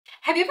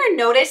Have you ever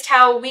noticed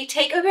how we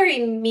take a very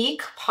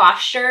meek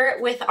posture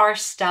with our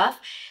stuff?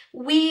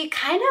 We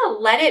kind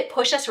of let it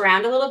push us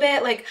around a little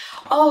bit, like,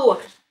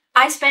 oh,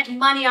 I spent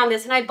money on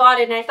this and I bought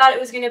it and I thought it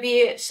was going to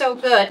be so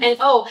good. And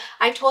oh,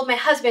 I told my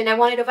husband I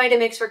wanted a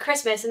Vitamix for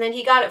Christmas and then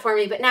he got it for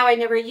me, but now I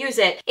never use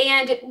it.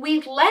 And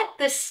we let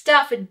the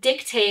stuff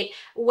dictate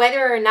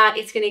whether or not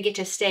it's going to get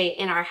to stay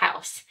in our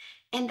house.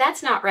 And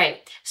that's not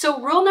right.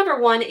 So rule number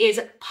one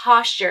is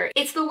posture.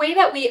 It's the way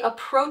that we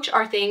approach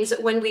our things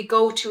when we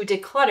go to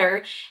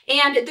declutter.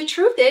 And the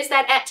truth is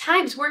that at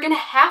times we're gonna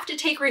have to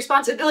take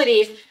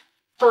responsibility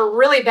for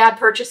really bad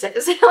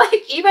purchases,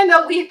 like even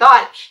though we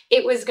thought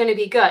it was gonna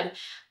be good.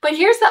 But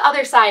here's the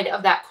other side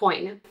of that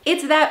coin.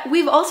 It's that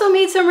we've also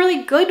made some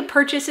really good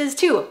purchases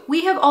too.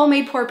 We have all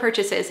made poor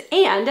purchases.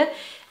 And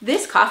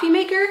this coffee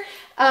maker,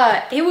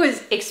 it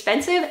was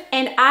expensive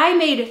and I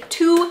made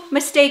 2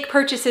 mistake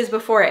purchases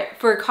before it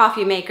for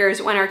coffee makers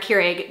when our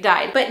Keurig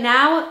died. But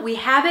now we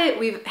have it,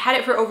 we've had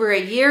it for over a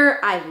year.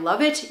 I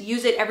love it,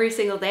 use it every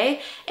single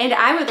day. And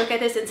I would look at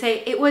this and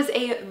say it was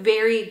a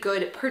very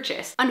good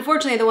purchase.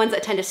 Unfortunately, the ones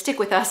that tend to stick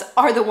with us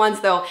are the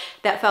ones though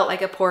that felt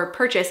like a poor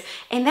purchase.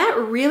 And that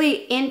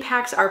really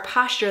impacts our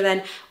posture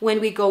then when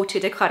we go to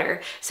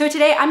declutter. So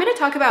today I'm gonna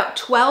talk about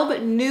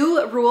 12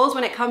 new rules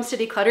when it comes to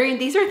decluttering.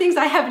 These are things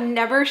I have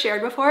never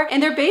shared before,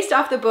 and they're based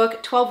off the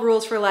book 12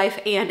 Rules for Life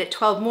and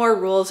 12 More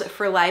Rules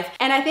for Life.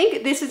 And I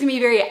think this is gonna be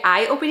very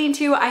eye-opening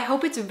too. I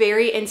hope it's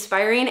very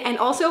inspiring and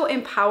also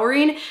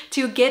empowering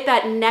to get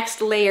that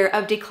next layer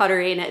of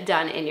decluttering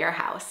done in your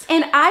house.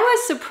 And I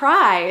was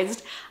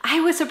surprised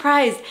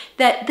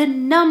that the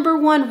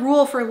 #1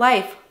 rule for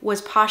life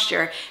was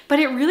posture, but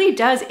it really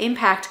does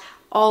impact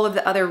all of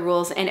the other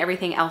rules and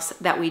everything else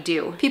that we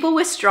do. People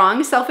with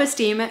strong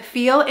self-esteem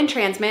feel and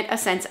transmit a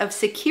sense of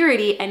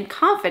security and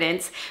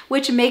confidence,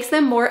 which makes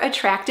them more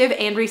attractive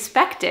and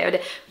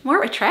respected.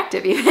 More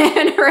attractive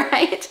even,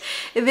 right?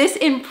 This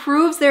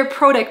improves their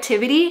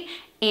productivity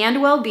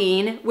and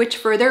well-being, which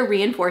further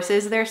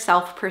reinforces their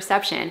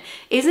self-perception.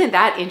 Isn't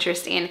that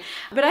interesting?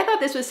 But I thought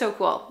this was so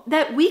cool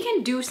that we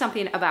can do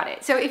something about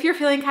it. So if you're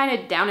feeling kind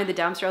of down in the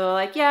dumps, or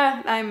like,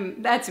 yeah,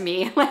 that's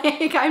me.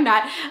 Like I'm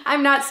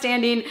not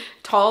standing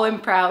tall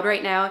and proud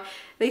right now.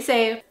 They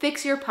say,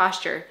 fix your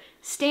posture,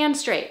 stand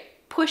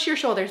straight, push your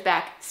shoulders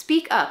back,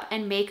 speak up,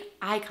 and make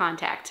eye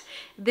contact.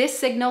 This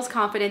signals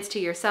confidence to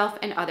yourself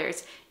and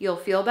others. You'll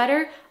feel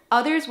better,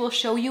 others will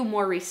show you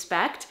more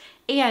respect,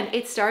 and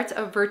it starts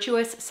a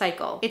virtuous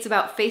cycle. It's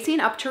about facing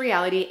up to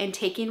reality and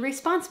taking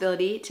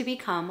responsibility to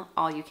become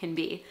all you can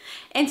be.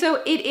 And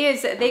so it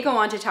is, they go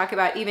on to talk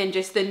about even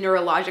just the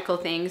neurological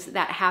things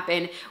that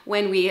happen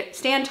when we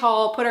stand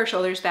tall, put our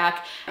shoulders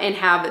back, and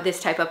have this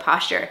type of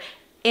posture.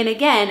 And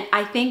again,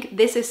 I think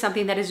this is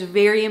something that is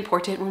very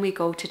important when we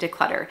go to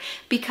declutter,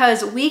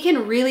 because we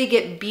can really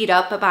get beat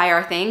up by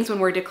our things when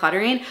we're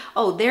decluttering.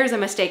 Oh, there's a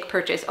mistake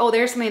purchase. Oh,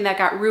 there's something that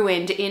got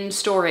ruined in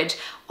storage.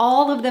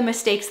 All of the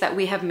mistakes that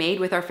we have made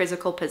with our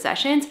physical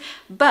possessions,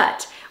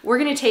 but we're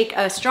gonna take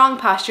a strong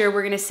posture.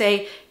 We're gonna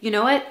say, you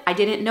know what? I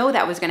didn't know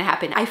that was gonna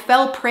happen. I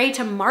fell prey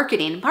to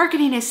marketing.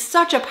 Marketing is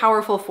such a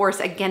powerful force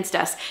against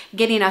us,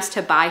 getting us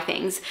to buy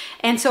things.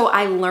 And so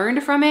I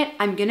learned from it.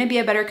 I'm gonna be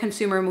a better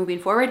consumer moving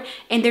forward.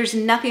 And there's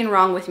nothing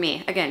wrong with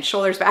me. Again,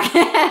 shoulders back.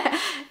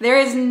 There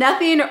is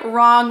nothing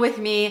wrong with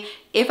me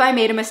if I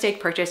made a mistake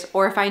purchase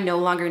or if I no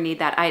longer need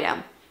that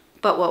item.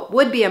 But what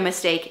would be a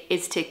mistake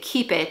is to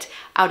keep it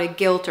out of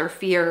guilt or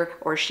fear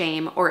or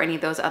shame or any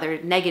of those other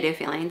negative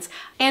feelings.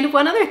 And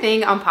one other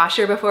thing on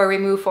posture before we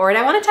move forward,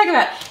 I want to talk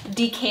about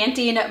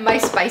decanting my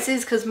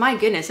spices, because my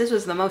goodness, this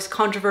was the most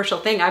controversial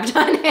thing I've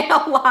done in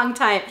a long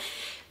time.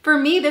 For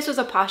me, this was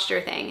a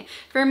posture thing.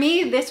 For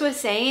me, this was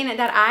saying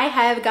that I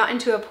have gotten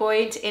to a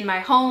point in my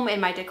home, in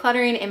my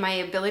decluttering, in my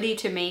ability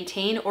to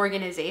maintain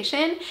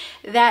organization,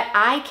 that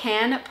I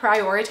can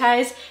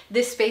prioritize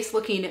this space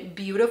looking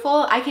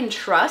beautiful. I can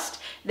trust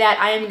that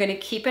I am gonna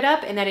keep it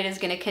up and that it is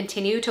gonna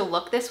continue to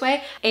look this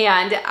way.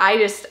 And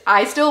I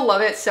still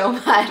love it so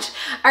much.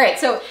 All right,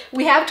 so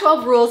we have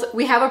 12 rules.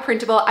 We have a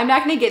printable. I'm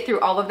not gonna get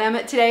through all of them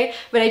today,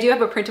 but I do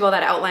have a printable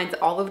that outlines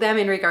all of them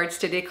in regards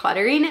to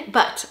decluttering.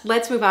 But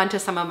let's move on to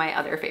some of my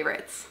other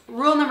favorites.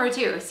 Rule number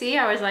 2, see,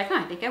 I was like, oh,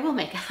 I think I will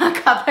make a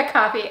cup of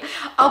coffee.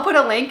 I'll put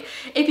a link.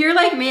 If you're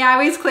like me, I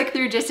always click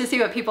through just to see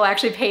what people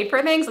actually paid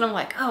for things, and I'm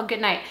like, oh, good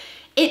night.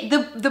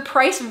 The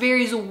price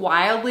varies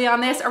wildly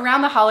on this.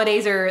 Around the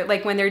holidays or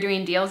like when they're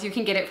doing deals, you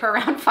can get it for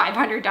around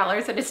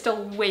 $500, and it's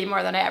still way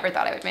more than I ever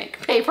thought I would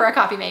pay for a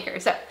coffee maker.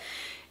 So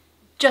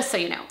just so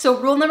you know. So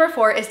rule number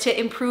 4 is to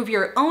improve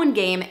your own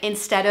game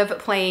instead of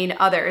playing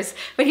others.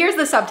 But here's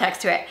the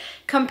subtext to it.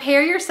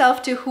 Compare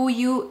yourself to who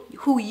you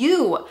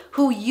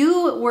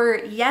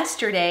were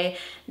yesterday,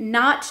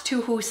 not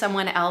to who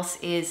someone else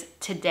is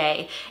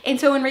today. And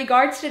so in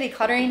regards to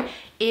decluttering,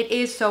 it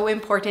is so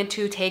important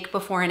to take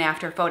before and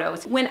after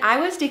photos. When I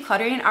was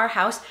decluttering our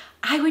house,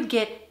 I would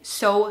get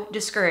so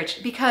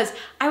discouraged because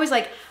I was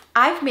like,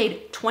 I've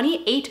made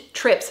 28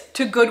 trips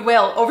to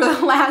Goodwill over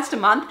the last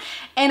month.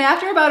 And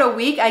after about a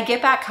week, I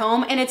get back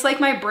home and it's like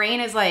my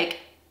brain is like,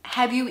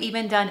 have you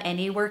even done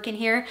any work in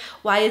here?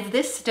 Why is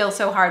this still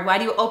so hard? Why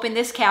do you open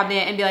this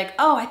cabinet and be like,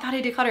 oh, I thought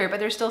I decluttered, but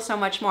there's still so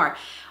much more?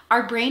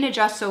 Our brain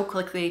adjusts so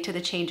quickly to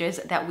the changes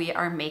that we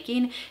are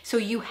making. So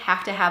you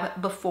have to have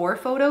before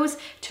photos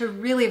to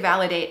really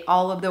validate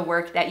all of the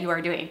work that you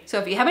are doing. So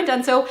if you haven't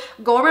done so,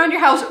 go around your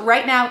house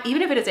right now,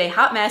 even if it is a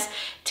hot mess,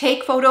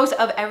 take photos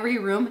of every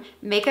room,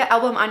 make an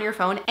album on your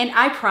phone, and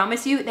I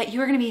promise you that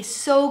you're gonna be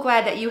so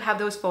glad that you have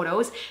those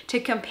photos to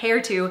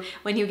compare to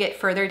when you get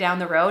further down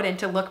the road and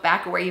to look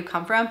back where you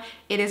come from.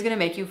 It is gonna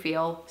make you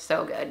feel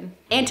so good.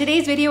 And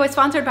today's video is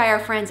sponsored by our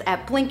friends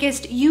at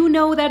Blinkist. You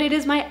know that it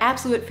is my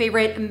absolute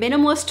favorite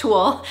minimalist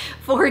tool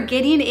for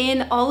getting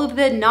in all of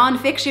the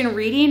nonfiction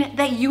reading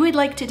that you would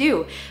like to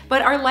do.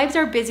 But our lives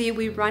are busy,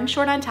 we run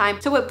short on time.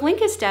 So what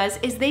Blinkist does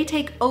is they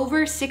take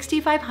over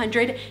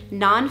 6,500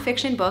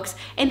 nonfiction books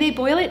and they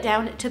boil it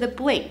down to the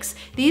blinks.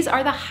 These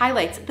are the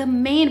highlights, the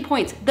main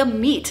points, the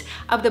meat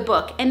of the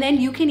book. And then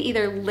you can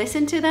either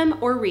listen to them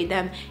or read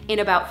them in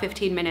about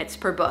 15 minutes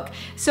per book.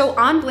 So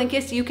on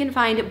Blinkist, you can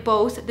find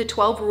both the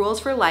 12 Rules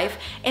for Life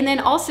and then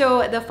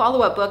also the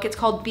follow-up book. It's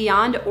called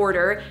Beyond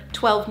Order,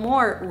 12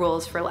 More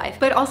Rules for Life.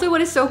 But also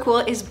what is so cool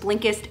is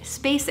Blinkist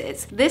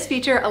Spaces. This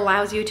feature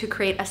allows you to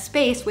create a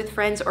space with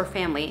friends or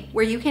family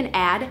where you can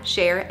add,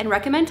 share, and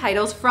recommend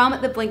titles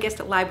from the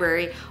Blinkist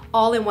library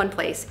all in one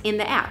place in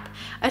the app.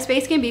 A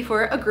space can be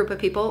for a group of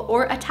people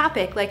or a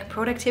topic like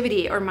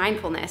productivity or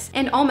mindfulness,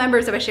 and all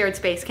members of a shared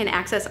space can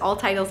access all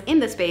titles in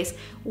the space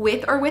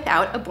with or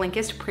without a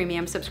Blinkist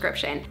premium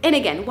subscription. And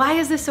again, why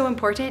is this so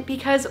important?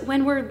 Because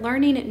when we're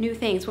learning new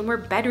things, when we're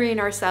bettering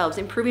ourselves,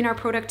 improving our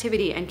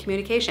productivity and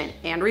communication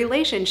and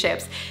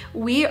relationships,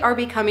 we are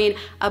becoming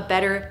a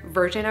better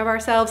version of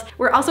ourselves.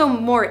 We're also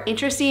more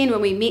interesting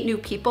when we meet new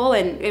people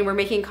and we're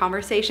making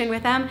conversation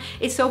with them.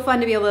 It's so fun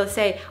to be able to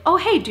say, oh,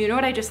 hey, do you know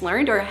what I just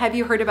learned? Or have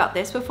you heard about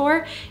this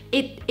before?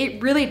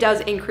 It really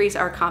does increase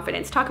our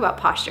confidence. Talk about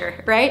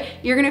posture, right?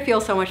 You're gonna feel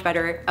so much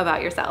better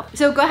about yourself.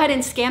 So go ahead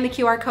and scan the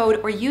QR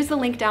code or use the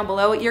link down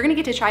below. You're gonna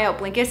get to try out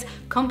Blinkist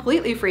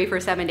completely free for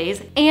 7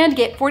 days and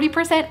get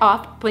 40%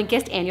 off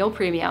Blinkist annual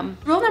premium.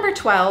 Rule number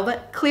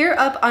 12, clear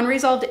up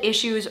unresolved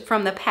issues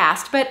from the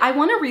past, but I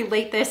wanna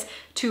relate this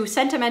to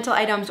sentimental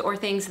items or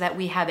things that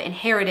we have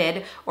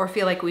inherited or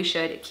feel like we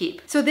should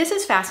keep. So this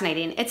is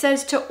fascinating. It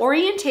says to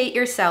orientate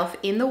yourself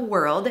in the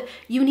world,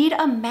 you need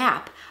a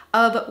map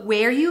of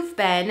where you've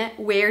been,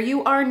 where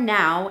you are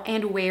now,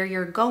 and where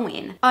you're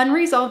going.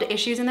 Unresolved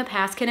issues in the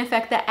past can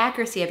affect the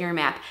accuracy of your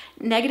map,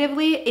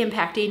 negatively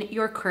impacting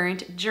your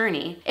current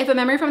journey. If a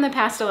memory from the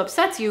past still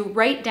upsets you,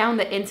 write down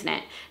the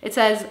incident. It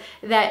says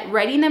that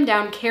writing them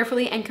down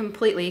carefully and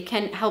completely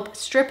can help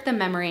strip the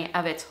memory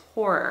of its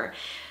horror.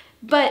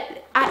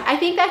 But I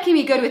think that can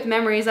be good with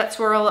memories that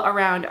swirl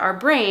around our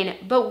brain,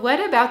 but what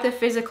about the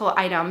physical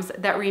items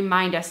that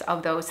remind us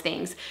of those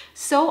things?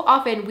 So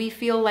often we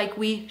feel like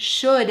we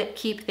should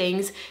keep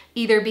things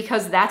either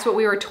because that's what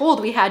we were told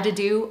we had to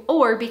do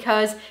or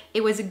because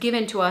it was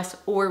given to us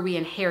or we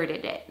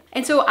inherited it.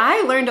 And so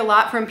I learned a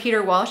lot from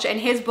Peter Walsh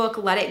and his book,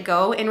 Let It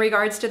Go, in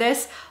regards to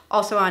this,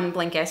 also on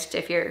Blinkist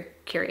if you're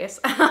curious.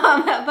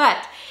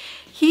 But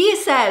he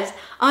says,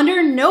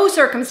 under no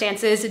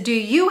circumstances do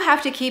you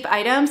have to keep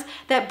items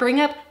that bring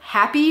up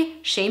happy,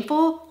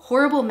 shameful,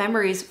 horrible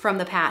memories from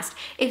the past.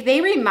 If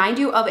they remind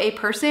you of a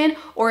person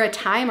or a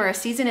time or a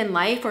season in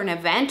life or an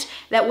event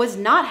that was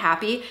not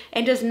happy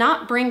and does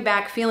not bring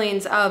back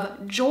feelings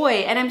of joy,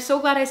 and I'm so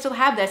glad I still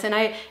have this and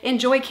I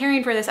enjoy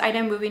caring for this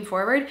item moving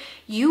forward,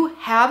 you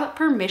have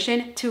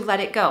permission to let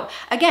it go.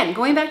 Again,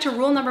 going back to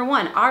rule number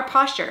 1, our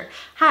posture.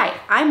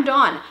 Hi, I'm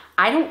Dawn.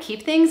 I don't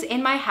keep things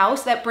in my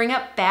house that bring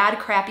up bad,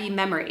 crappy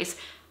memories.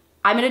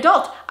 I'm an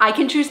adult. I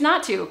can choose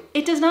not to.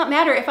 It does not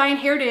matter if I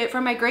inherited it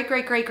from my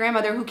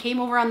great-great-great-grandmother who came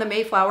over on the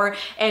Mayflower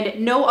and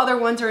no other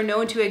ones are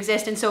known to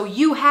exist. And so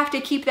you have to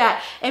keep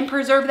that and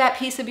preserve that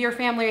piece of your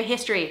family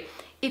history.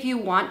 If you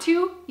want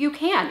to, you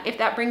can. If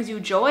that brings you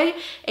joy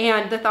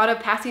and the thought of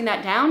passing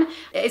that down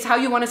is how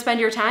you want to spend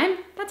your time,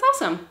 that's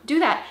awesome. Do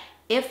that.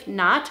 If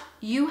not,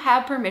 you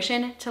have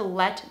permission to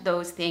let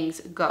those things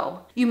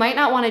go. You might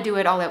not want to do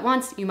it all at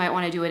once. You might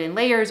want to do it in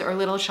layers or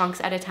little chunks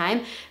at a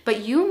time,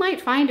 but you might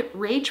find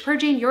rage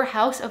purging your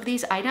house of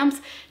these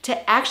items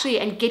to actually,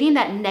 and getting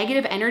that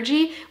negative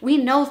energy, we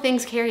know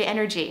things carry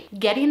energy.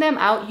 Getting them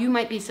out, you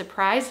might be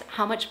surprised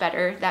how much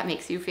better that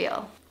makes you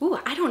feel. Ooh,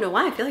 I don't know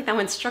why. I feel like that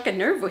one struck a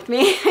nerve with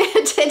me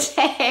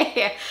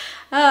today.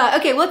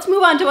 Okay, let's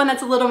move on to one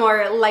that's a little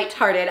more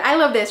lighthearted. I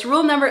love this.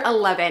 Rule number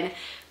 11.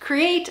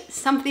 Create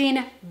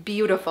something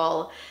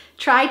beautiful.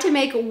 Try to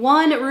make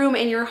one room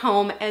in your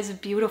home as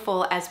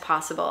beautiful as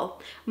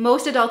possible.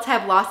 Most adults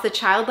have lost the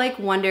childlike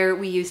wonder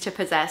we used to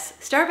possess.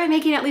 Start by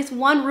making at least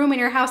one room in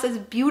your house as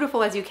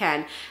beautiful as you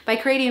can. By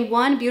creating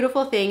one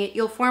beautiful thing,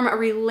 you'll form a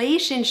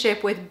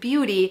relationship with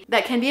beauty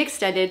that can be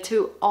extended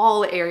to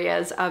all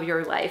areas of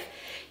your life.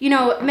 You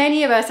know,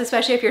 many of us,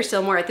 especially if you're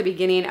still more at the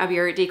beginning of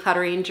your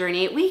decluttering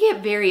journey, we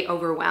get very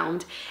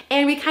overwhelmed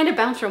and we kind of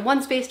bounce from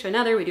one space to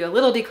another. We do a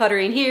little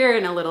decluttering here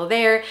and a little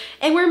there,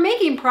 and we're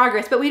making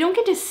progress, but we don't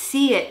get to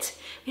see it.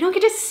 you don't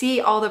get to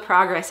see all the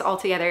progress all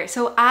together.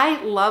 So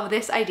I love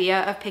this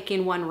idea of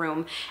picking one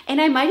room. And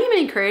I might even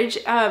encourage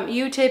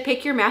you to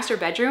pick your master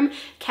bedroom.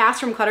 Cass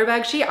from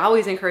Clutterbug, she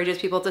always encourages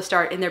people to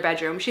start in their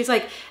bedroom. She's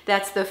like,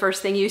 that's the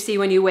first thing you see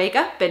when you wake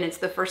up, and it's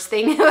the first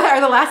thing or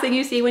the last thing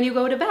you see when you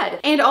go to bed.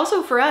 And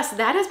also for us,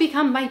 that has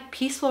become my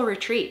peaceful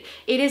retreat.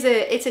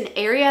 It's an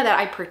area that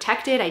I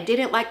protected. I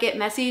didn't let get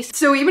messy.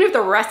 So even if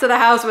the rest of the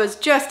house was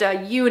just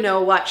a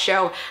you-know-what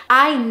show,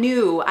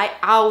 I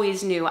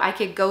always knew I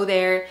could go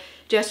there,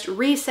 just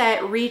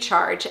reset,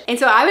 recharge. And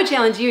so I would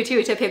challenge you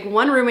too to pick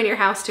one room in your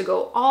house to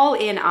go all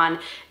in on,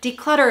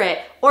 declutter it,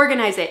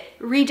 organize it,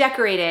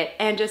 redecorate it,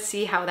 and just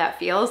see how that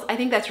feels. I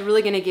think that's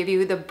really gonna give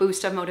you the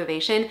boost of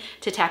motivation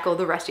to tackle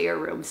the rest of your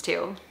rooms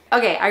too.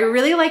 Okay, I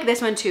really like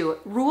this one too.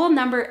 Rule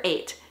number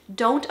 8.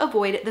 Don't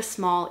avoid the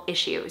small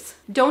issues.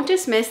 Don't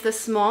dismiss the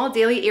small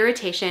daily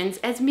irritations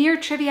as mere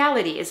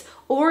trivialities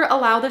or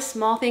allow the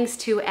small things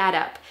to add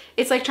up.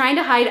 It's like trying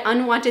to hide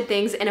unwanted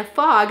things in a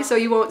fog so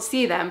you won't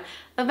see them.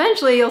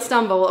 Eventually you'll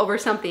stumble over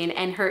something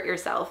and hurt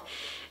yourself.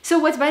 So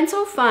what's been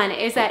so fun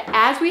is that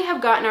as we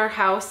have gotten our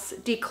house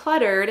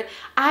decluttered,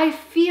 I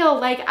feel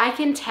like I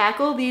can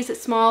tackle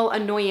these small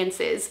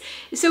annoyances.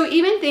 So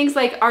even things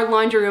like our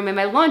laundry room and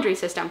my laundry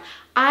system,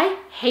 I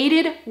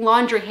hated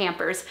laundry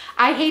hampers.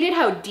 I hated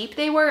how deep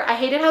they were. I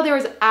hated how there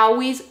was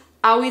always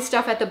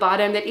stuff at the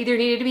bottom that either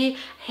needed to be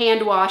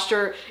hand washed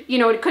or, you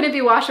know, it couldn't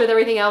be washed with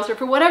everything else, or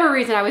for whatever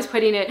reason I was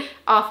putting it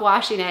off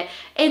washing it.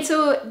 And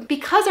so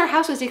because our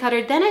house was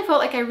decluttered, then I felt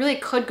like I really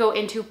could go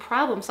into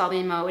problem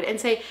solving mode and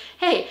say,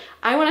 hey,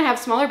 I want to have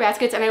smaller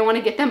baskets and I want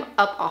to get them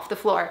up off the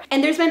floor.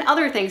 And there's been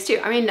other things too.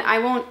 I mean, I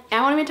won't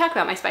even talk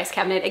about my spice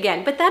cabinet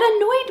again, but that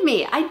annoyed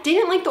me. I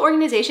didn't like the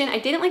organization. I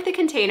didn't like the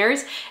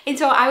containers. And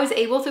so I was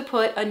able to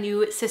put a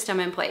new system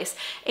in place.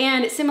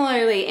 And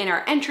similarly in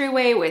our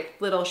entryway with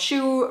little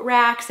shoe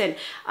racks and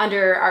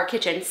under our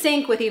kitchen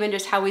sink with even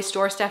just how we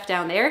store stuff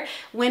down there,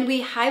 when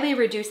we highly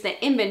reduce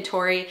the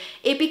inventory,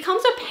 it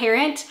becomes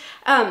apparent,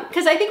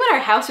 because I think when our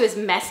house was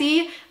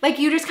messy, like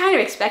you just kind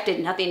of expected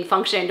nothing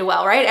functioned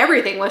well, right?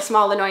 Everything was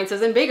small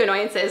annoyances and big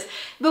annoyances.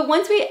 But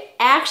once we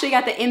actually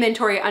got the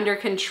inventory under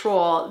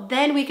control,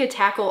 then we could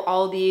tackle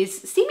all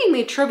these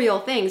seemingly trivial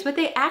things, but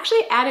they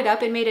actually added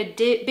up and made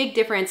a big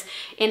difference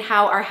in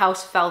how our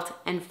house felt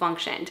and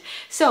functioned.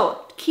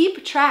 So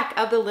keep track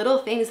of the little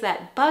things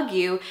that bug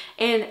you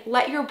and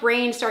let your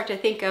brain start to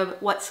think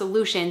of what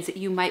solutions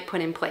you might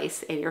put in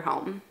place in your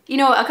home. You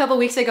know, a couple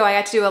weeks ago, I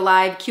got to do a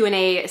live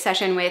Q&A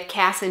session with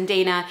Cass and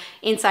Dana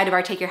inside of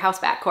our Take Your House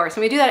Back course.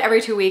 And we do that every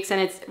 2 weeks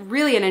and it's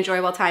really an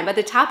enjoyable time. But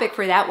the topic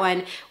for that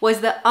one was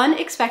the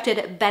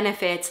unexpected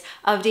benefits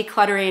of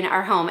decluttering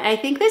our home. And I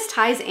think this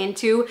ties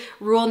into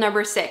rule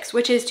number 6,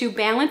 which is to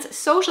balance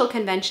social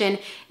convention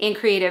and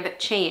creative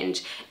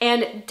change.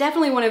 And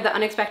definitely one of the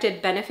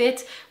unexpected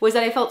benefits was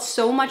that I felt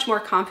so much more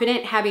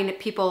confident having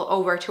people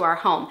over to our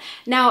home.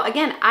 Now,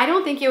 again, I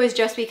don't think it was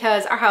just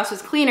because our house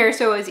was cleaner,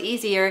 so it was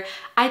easier.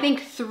 I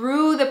think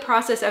through the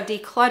process of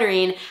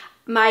decluttering,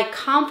 my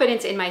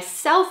confidence in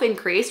myself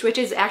increased, which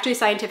is actually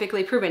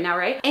scientifically proven now,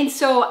 right? And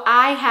so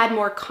I had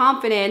more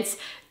confidence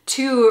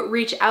to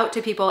reach out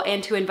to people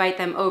and to invite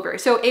them over.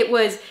 So it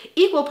was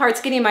equal parts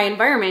getting my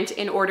environment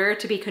in order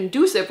to be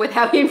conducive with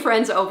having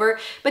friends over,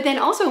 but then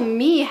also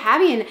me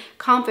having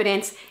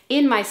confidence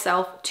in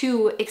myself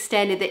to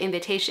extend the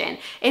invitation.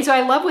 And so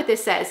I love what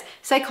this says.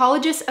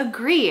 Psychologists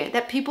agree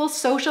that people's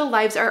social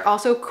lives are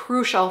also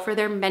crucial for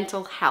their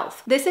mental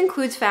health. This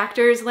includes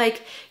factors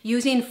like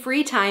using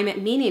free time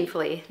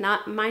meaningfully,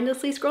 not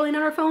mindlessly scrolling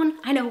on our phone.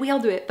 I know we all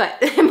do it,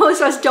 but most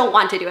of us don't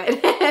want to do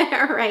it,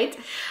 right?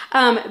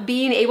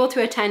 Being able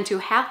to attend to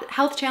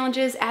health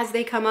challenges as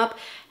they come up,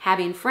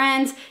 having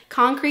friends,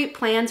 concrete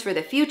plans for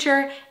the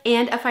future,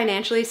 and a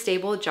financially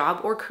stable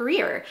job or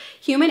career.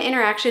 Human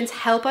interactions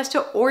help us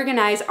to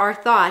organize our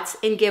thoughts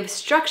and give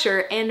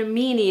structure and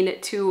meaning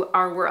to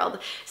our world.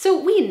 So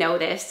we know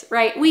this,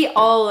 right? We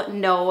all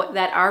know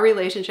that our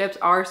relationships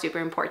are super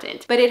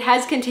important, but it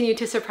has continued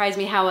to surprise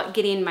me how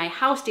getting my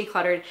house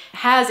decluttered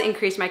has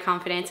increased my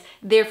confidence,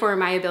 therefore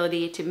my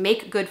ability to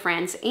make good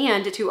friends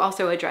and to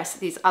also address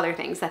these other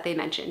things that they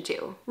mentioned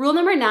too. Rule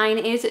number 9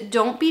 is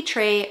don't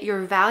betray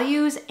your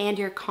values and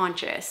your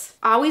conscience.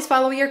 Always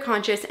follow your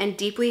conscious and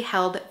deeply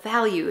held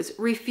values.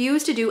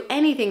 Refuse to do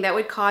anything that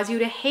would cause you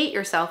to hate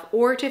yourself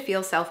or to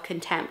feel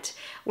self-contempt.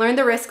 Learn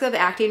the risks of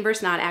acting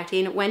versus not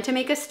acting, when to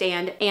make a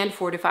stand, and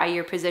fortify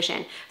your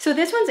position. So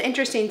this one's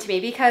interesting to me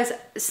because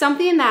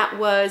something that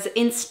was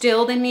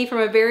instilled in me from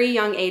a very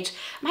young age,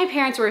 my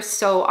parents were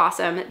so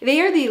awesome.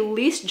 They are the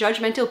least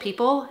judgmental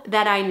people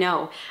that I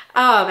know.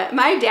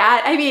 My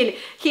dad, I mean,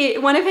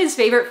 one of his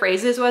favorite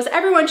phrases was,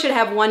 everyone should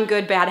have one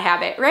good bad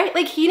habit, right?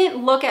 Like he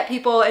didn't look at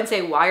people and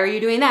say, why are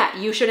you doing that?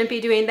 You shouldn't be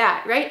doing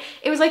that, right?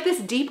 It was like this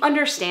deep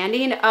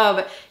understanding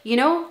of, you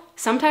know,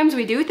 sometimes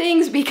we do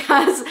things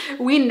because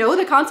we know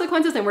the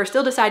consequences and we're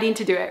still deciding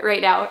to do it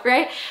right now,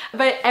 right?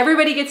 But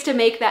everybody gets to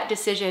make that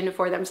decision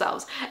for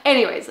themselves.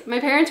 Anyways, my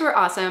parents were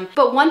awesome.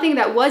 But one thing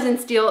that was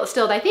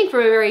instilled, I think, from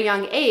a very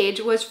young age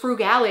was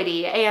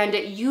frugality and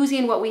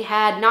using what we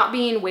had, not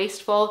being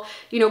wasteful.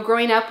 You know,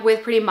 growing up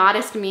with pretty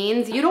modest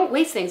means, you don't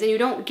waste things and you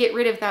don't get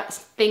rid of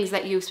things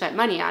that you've spent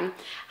money on.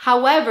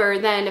 However,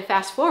 then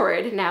fast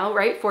forward now,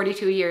 right,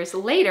 42 years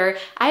later,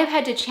 I have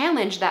had to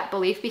challenge that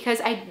belief because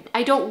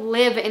I don't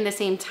live in the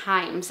same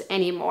times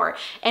anymore,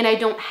 and I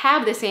don't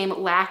have the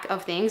same lack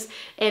of things.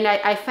 And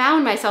I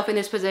found myself in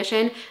this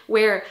position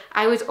where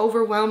I was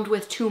overwhelmed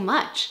with too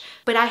much,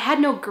 but I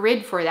had no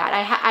grid for that.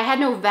 I had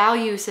no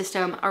value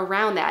system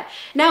around that.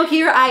 Now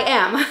here I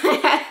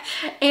am.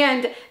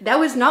 And that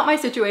was not my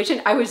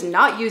situation. I was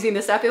not using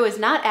the stuff. It was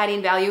not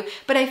adding value,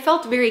 but I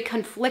felt very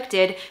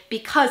conflicted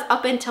because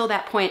up until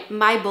that point,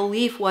 my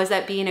belief was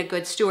that being a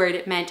good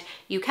steward meant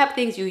you kept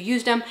things, you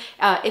used them.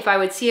 If I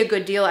would see a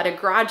good deal at a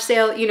garage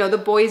sale, you know, the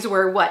boys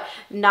were what,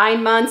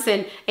 9 months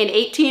and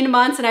 18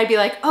 months. And I'd be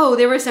like, oh,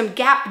 there were some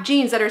Gap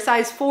jeans that are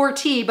size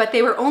 4T, but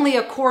they were only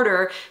a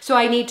quarter. So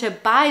I need to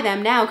buy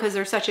them now because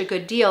they're such a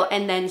good deal,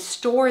 and then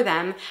store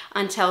them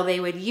until they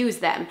would use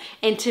them.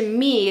 And to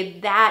me,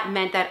 that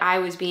meant that I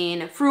was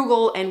being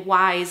frugal and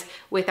wise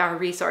with our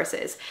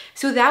resources.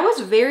 So that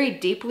was very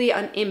deeply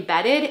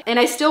embedded, and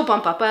I still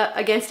bump up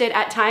against it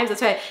at times.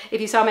 That's why if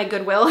you saw my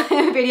Goodwill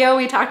video,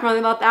 we talked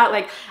about that.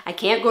 Like, I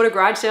can't go to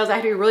garage sales. I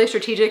have to be really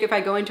strategic if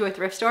I go into a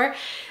thrift store.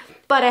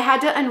 But I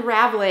had to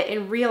unravel it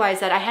and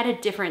realize that I had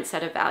a different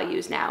set of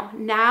values now.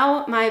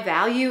 Now my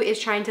value is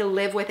trying to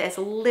live with as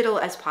little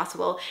as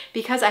possible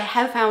because I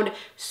have found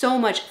so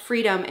much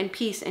freedom and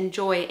peace and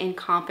joy and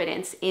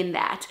confidence in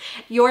that.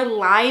 Your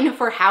line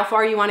for how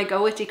far you want to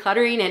go with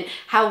decluttering and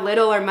how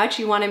little or much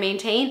you want to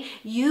maintain,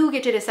 you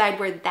get to decide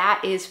where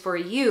that is for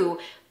you.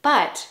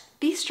 But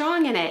be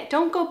strong in it.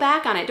 Don't go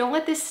back on it. Don't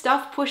let this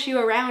stuff push you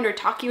around or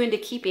talk you into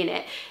keeping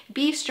it.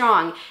 Be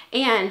strong.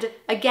 And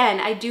again,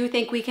 I do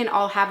think we can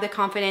all have the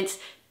confidence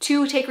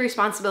to take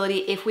responsibility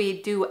if we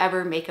do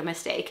ever make a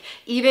mistake.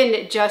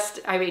 Even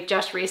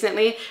just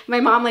recently, my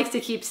mom likes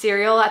to keep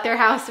cereal at their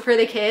house for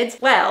the kids.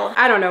 Well,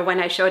 I don't know when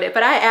I showed it,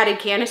 but I added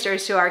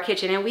canisters to our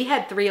kitchen and we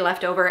had 3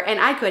 left over and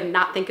I could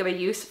not think of a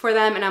use for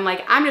them. And I'm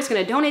like, I'm just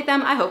gonna donate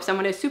them. I hope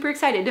someone is super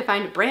excited to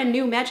find brand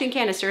new matching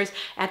canisters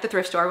at the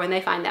thrift store when they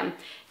find them.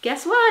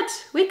 Guess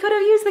what? We could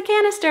have used the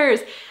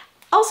canisters.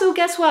 Also,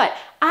 guess what?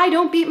 I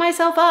don't beat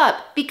myself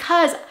up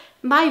because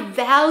my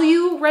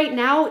value right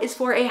now is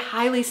for a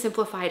highly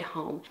simplified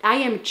home. I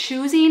am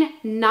choosing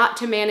not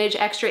to manage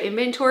extra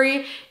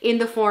inventory in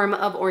the form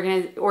of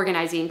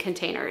organizing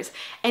containers.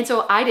 And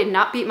so I did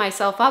not beat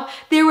myself up.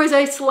 There was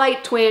a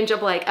slight twinge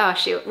of like, oh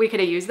shoot, we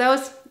could have used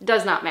those.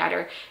 Does not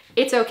matter.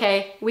 It's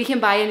okay. We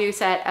can buy a new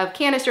set of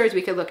canisters.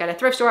 We could look at a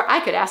thrift store. I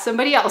could ask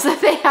somebody else if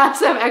they have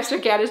some extra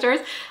canisters.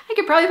 I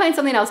could probably find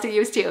something else to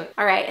use too.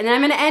 All right, and then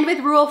I'm gonna end with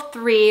rule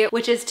 3,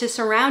 which is to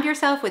surround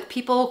yourself with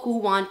people who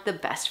want the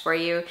best for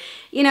you.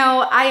 You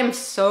know, I am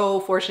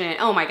so fortunate.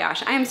 Oh my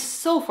gosh, I am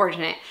so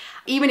fortunate.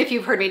 Even if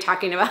you've heard me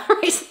talking about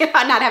recently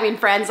about not having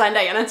friends on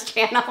Diana's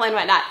channel and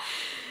whatnot.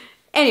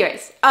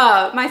 Anyways,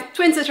 my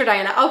twin sister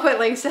Diana, I'll put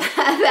links to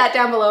that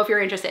down below if you're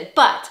interested.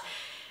 But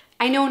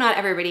I know not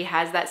everybody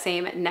has that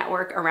same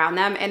network around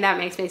them, and that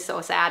makes me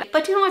so sad.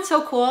 But you know what's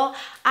so cool?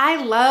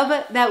 I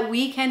love that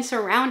we can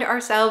surround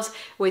ourselves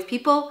with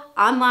people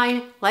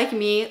online like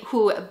me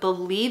who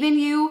believe in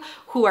you,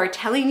 who are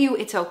telling you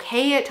it's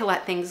okay to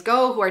let things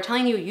go, who are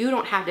telling you you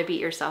don't have to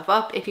beat yourself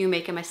up if you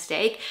make a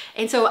mistake.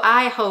 And so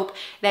I hope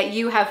that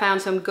you have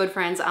found some good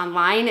friends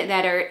online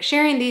that are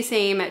sharing these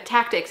same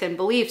tactics and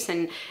beliefs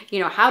and, you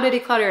know, how to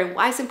declutter and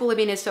why simple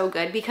living is so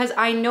good, because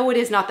I know it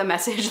is not the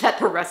message that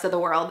the rest of the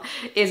world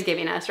is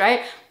giving us,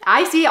 right?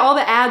 I see all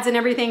the ads and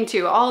everything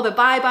too, all the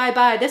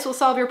buy, this will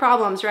solve your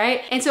problems,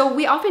 right? And so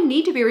we often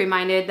need to be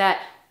reminded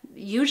that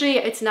usually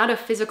it's not a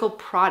physical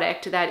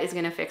product that is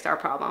gonna fix our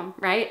problem,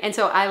 right? And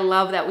so I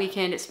love that we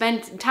can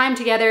spend time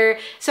together.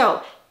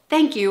 So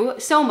thank you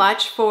so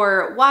much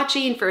for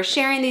watching, for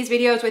sharing these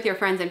videos with your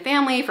friends and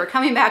family, for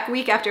coming back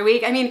week after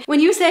week. I mean, when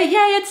you say,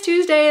 yay, it's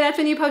Tuesday, that's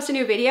when you post a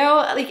new video,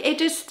 like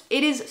it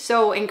is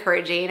so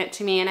encouraging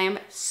to me, and I am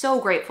so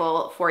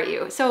grateful for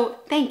you. So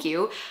thank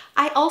you.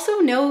 I also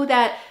know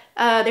that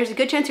there's a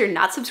good chance you're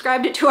not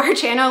subscribed to our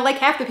channel. Like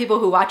half the people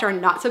who watch are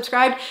not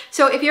subscribed.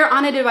 So if you're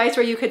on a device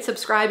where you could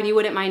subscribe and you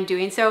wouldn't mind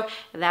doing so,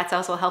 that's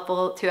also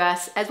helpful to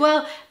us as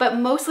well. But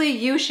mostly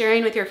you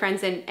sharing with your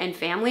friends and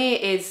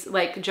family is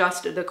like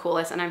just the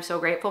coolest, and I'm so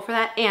grateful for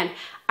that. And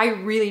I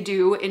really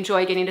do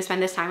enjoy getting to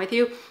spend this time with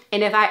you.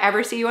 And if I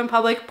ever see you in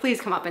public,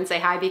 please come up and say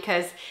hi,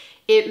 because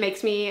it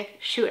makes me,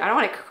 shoot, I don't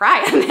want to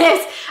cry on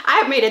this.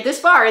 I've made it this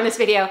far in this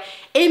video.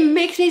 it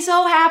makes me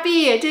so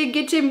happy to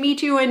get to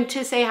meet you and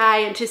to say hi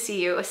and to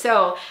see you.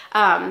 So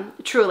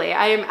truly,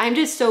 I'm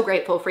just so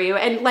grateful for you.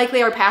 And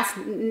likely our paths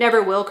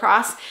never will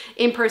cross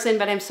in person,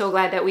 but I'm so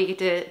glad that we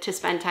get to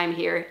spend time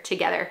here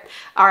together.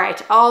 All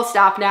right, I'll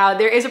stop now.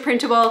 There is a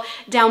printable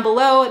down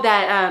below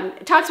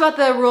that talks about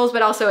the rules,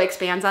 but also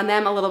expands on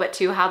them a little bit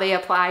too, how they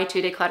apply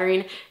to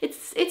decluttering.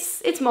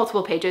 It's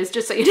multiple pages,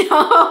 just so you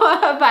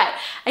know, but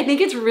I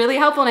think it's really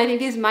helpful, and I think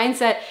these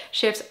mindset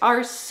shifts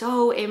are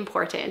so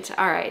important.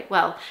 All right,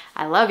 well,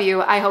 I love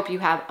you. I hope you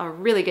have a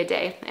really good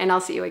day, and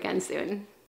I'll see you again soon.